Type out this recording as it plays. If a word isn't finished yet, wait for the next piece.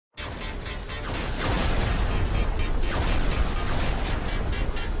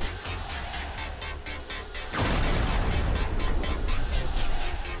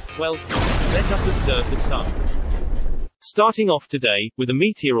Welcome. Let us observe the sun. Starting off today, with a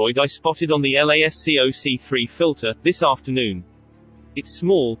meteoroid I spotted on the LASCOC3 filter, this afternoon. It's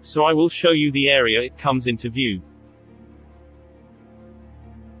small, so I will show you the area it comes into view.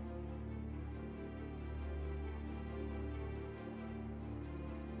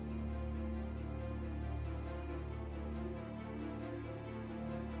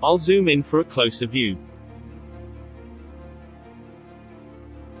 I'll zoom in for a closer view.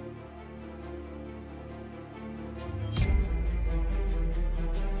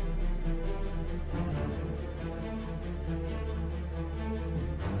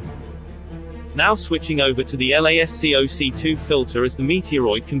 Now switching over to the LASCOC2 filter, as the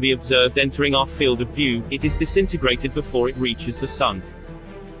meteoroid can be observed entering our field of view, it is disintegrated before it reaches the sun.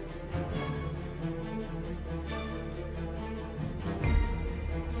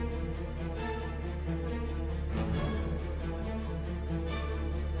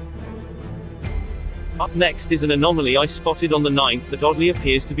 Up next is an anomaly I spotted on the 9th that oddly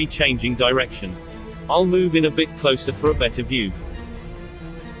appears to be changing direction. I'll move in a bit closer for a better view.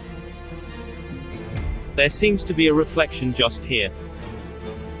 There seems to be a reflection just here.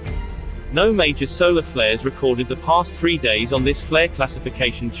 No major solar flares recorded the past 3 days on this flare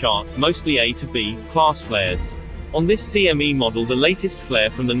classification chart, mostly A to B class flares. On this CME model, the latest flare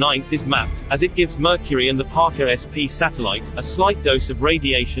from the 9th is mapped, as it gives Mercury and the Parker SP satellite a slight dose of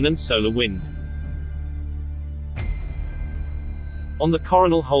radiation and solar wind. On the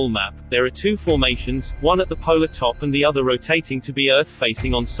coronal hole map, there are two formations, one at the polar top and the other rotating to be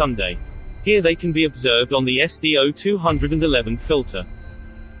Earth-facing on Sunday. Here they can be observed on the SDO 211 filter.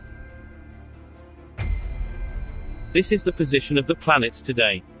 This is the position of the planets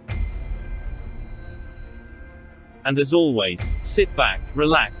today. And as always, sit back,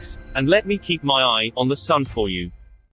 relax, and let me keep my eye on the sun for you.